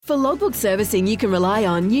For logbook servicing you can rely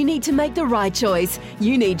on, you need to make the right choice.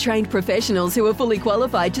 You need trained professionals who are fully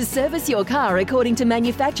qualified to service your car according to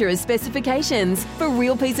manufacturer's specifications. For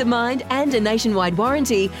real peace of mind and a nationwide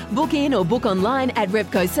warranty, book in or book online at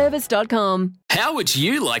repcoservice.com. How would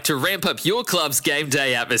you like to ramp up your club's game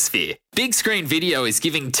day atmosphere? Big Screen Video is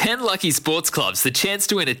giving 10 lucky sports clubs the chance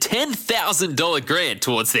to win a $10,000 grant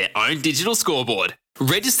towards their own digital scoreboard.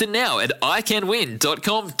 Register now at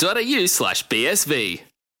iCanWin.com.au/BSV.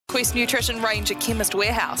 Quest Nutrition range at Chemist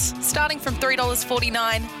Warehouse, starting from $3.49,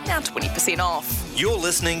 now 20% off. You're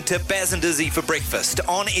listening to Baz and Izzy for breakfast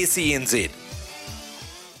on SENZ.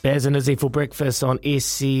 Baz and Izzy for breakfast on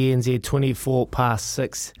SENZ,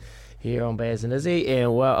 6:24 here on Baz and Izzy.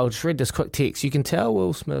 And well, I'll just read this quick text. You can tell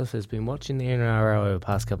Will Smith has been watching the NRL over the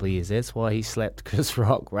past couple of years. That's why he slapped Chris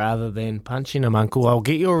Rock rather than punching him, Uncle. I'll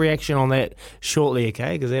get your reaction on that shortly,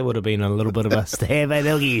 okay? Because that would have been a little bit of a stab.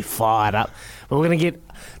 They'll get you fired up. But we're going to get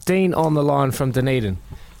Dean on the line from Dunedin.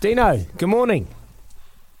 Dino, good morning.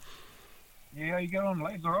 Yeah, how you going,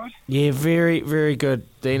 lads, all right? Yeah, very, very good,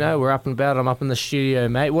 Dino. We're up and about. I'm up in the studio,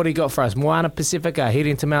 mate. What do you got for us? Moana Pacifica,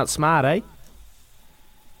 heading to Mount Smart, eh?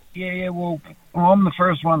 Yeah, well, I'm the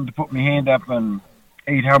first one to put my hand up and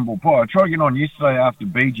eat humble pie. I tried getting on yesterday after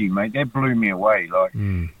BG, mate. That blew me away. But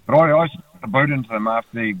I put the boot into them after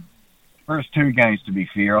the first two games, to be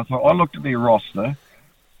fair. I looked at their roster,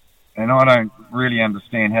 and I don't really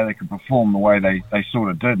understand how they could perform the way they sort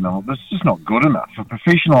of did. And I thought, this is just not good enough. For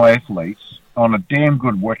professional athletes on a damn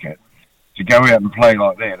good wicket to go out and play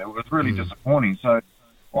like that, it was really disappointing. So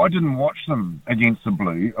I didn't watch them against the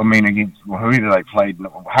Blue. I mean, against whoever they played,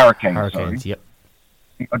 Hurricanes. Sorry. Yep.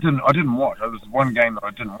 I didn't watch. It was one game that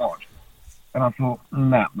I didn't watch, and I thought,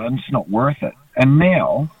 nah, it's not worth it. And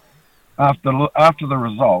now, after the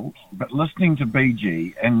result, but listening to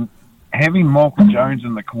BG and having Michael Jones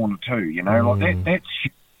in the corner too, that's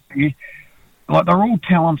like they're all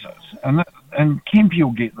talented, and Kempy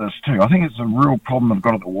will get this too. I think it's a real problem they've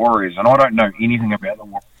got at the Warriors, and I don't know anything about the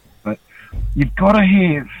Warriors, but you've got to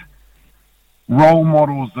have role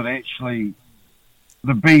models that actually,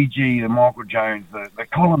 the BG, the Michael Jones, the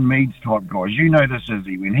Colin Meads type guys. You know this,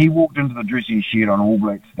 Izzy. When he walked into the dressing shed on All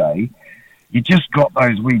Blacks Day, you just got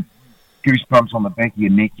those wee goosebumps on the back of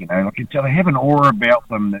your neck, Like they have an aura about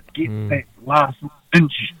them that gets that last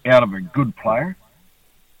inch out of a good player.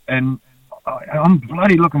 And I'm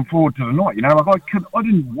bloody looking forward to tonight, I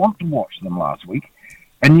didn't want to watch them last week,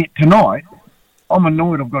 and yet tonight, I'm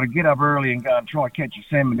annoyed I've got to get up early and go and try and catch a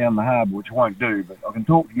salmon down the harbour, which I won't do, but I can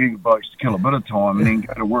talk to you blokes to kill a bit of time and then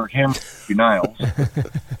go to work, hammer your nails, and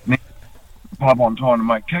then pub on time to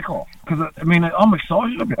make kick-off. Because, I'm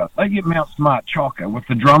excited about it. They get Mount Smart chocker with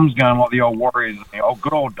the drums going like the old Warriors in the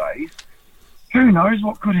good old days. Who knows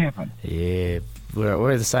what could happen? Yeah,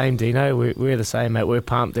 we're the same, Dino. We're the same, mate. We're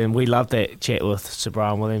pumped, and we love that chat with Sir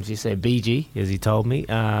Brian Williams. He said BG, as he told me.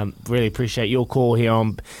 Really appreciate your call here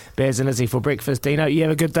on Baz and Izzy for breakfast, Dino. You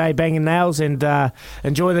have a good day banging nails, and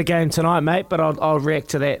enjoy the game tonight, mate. But I'll react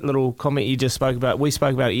to that little comment you just spoke about. We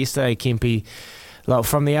spoke about it yesterday, Kempy. Like,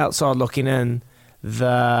 from the outside looking in,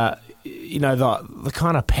 the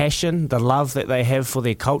kind of passion, the love that they have for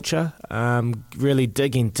their culture, really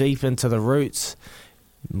digging deep into the roots.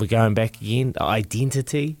 We're going back again,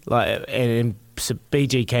 identity. And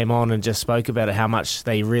BG came on and just spoke about it, how much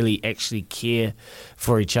they really actually care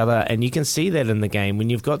for each other, and you can see that in the game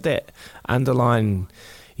when you've got that underlying,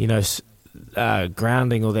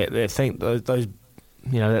 grounding, or that thing, those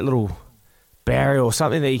that little barrier or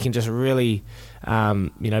something that you can just really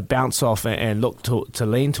bounce off and look to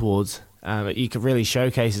lean towards. You can really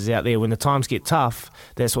showcases out there when the times get tough.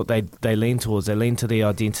 That's what they lean towards. They lean to their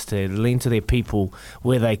identity, they lean to their people,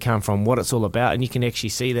 where they come from, what it's all about, and you can actually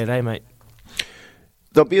see that, eh, mate?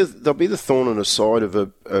 They'll be the thorn in the side of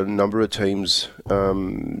a number of teams,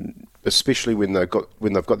 especially when they've got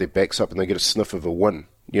their backs up and they get a sniff of a win.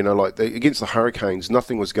 Against the Hurricanes,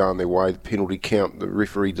 nothing was going their way. The penalty count, the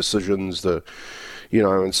referee decisions, and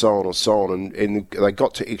so on and so on. And they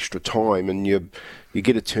got to extra time, and you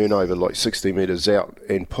get a turnover like 60 metres out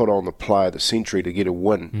and put on the player the century to get a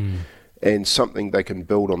win. And something they can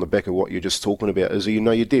build on the back of what you're just talking about is,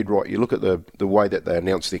 you're dead right. You look at the way that they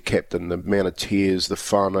announced their captain, the amount of tears, the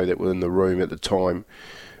whānau that were in the room at the time.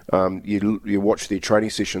 You watch their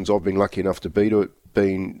training sessions. I've been lucky enough to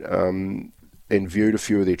and viewed a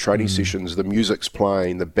few of their training sessions. The music's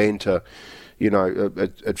playing, the banter.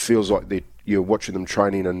 It feels like you're watching them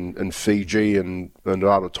training in Fiji and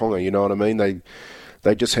Rarotonga. You know what I mean?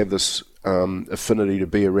 They just have this affinity to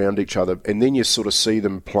be around each other, and then you sort of see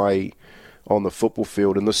them play on the football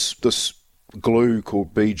field, and this glue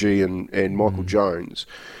called BG and Michael Jones.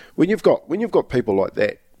 When you've got people like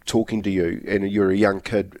that talking to you and you're a young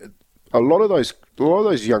kid, a lot of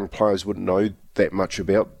those young players wouldn't know that much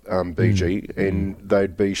about BG, and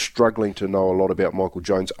they'd be struggling to know a lot about Michael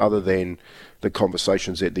Jones other than the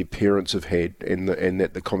conversations that their parents have had and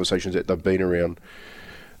that the conversations that they've been around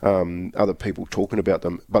other people talking about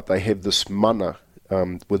them. But they have this mana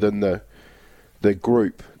within the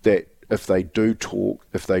group that if they do talk,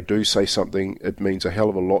 if they do say something, it means a hell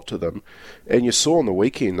of a lot to them. And you saw on the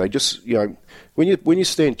weekend, they just, when you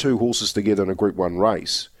stand two horses together in a Group 1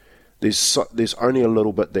 race, there's only a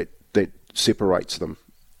little bit that separates them.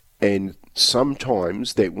 And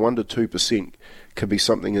sometimes that 1% to 2% can be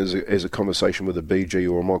something as a conversation with a BG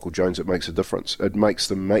or a Michael Jones that makes a difference. It makes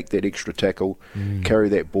them make that extra tackle, carry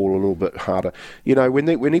that ball a little bit harder.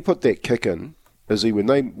 When he put that kick in, when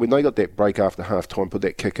they got that break after half time, put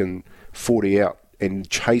that kick in 40 out and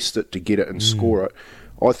chased it to get it and score it,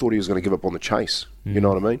 I thought he was going to give up on the chase. You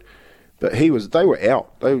know what I mean? But they were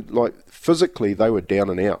out. Physically they were down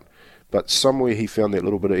and out. But somewhere he found that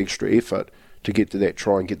little bit of extra effort to get to that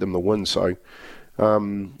try and get them the win. So,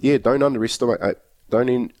 don't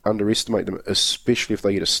underestimate them, especially if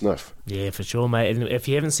they get a sniff. Yeah, for sure, mate. And if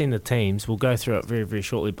you haven't seen the teams, we'll go through it very, very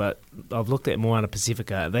shortly, but I've looked at Moana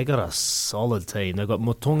Pacifica. They got a solid team. They've got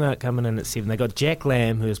Motunga coming in at 7. They've got Jack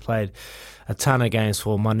Lamb, who has played a ton of games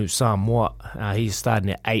for Manu Samoa. He's starting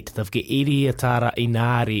at 8. They've got Eri Atara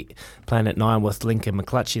Inari playing at 9 with Lincoln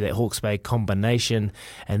McClutchy, that Hawke's Bay combination.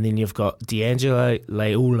 And then you've got D'Angelo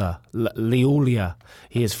Leolia.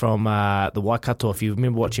 He is from the Waikato. If you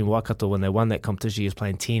remember watching Waikato when they won that competition, he was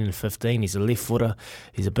playing 10 and 15. He's a left footer.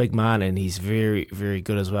 He's a big man and he's very, very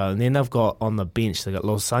good as well. And then they've got on the bench, they've got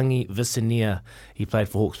Losangi Visania. He played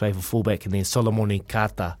for Hawke's Bay for fullback, and then Solomoni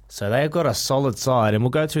Kata. So they've got a solid side. And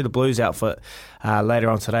we'll go through the Blues outfit later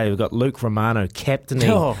on today. We've got Luke Romano captaining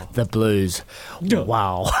the Blues.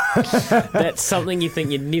 Wow. That's something you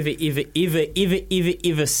think you'd never,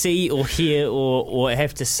 ever see or hear or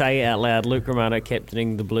have to say out loud. Luke Romano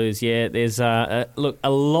captaining the Blues. Yeah, there's a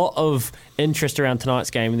lot of interest around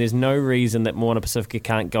tonight's game, and there's no reason that Moana Pacifica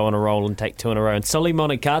can't go on a roll and take 2 in a row. And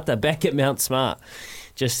Solomoni Kata back at Mount Smart.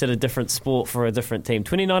 Just at a different sport for a different team.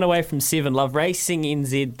 29 away from 7. Love Racing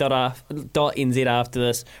NZ after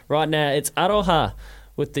this. Right now, it's Aroha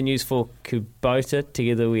with the news for Kubota.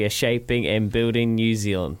 Together we are shaping and building New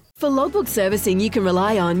Zealand. For logbook servicing you can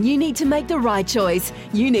rely on, you need to make the right choice.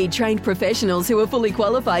 You need trained professionals who are fully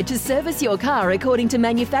qualified to service your car according to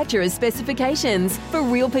manufacturer's specifications. For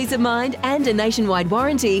real peace of mind and a nationwide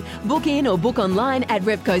warranty, book in or book online at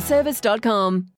repcoservice.com.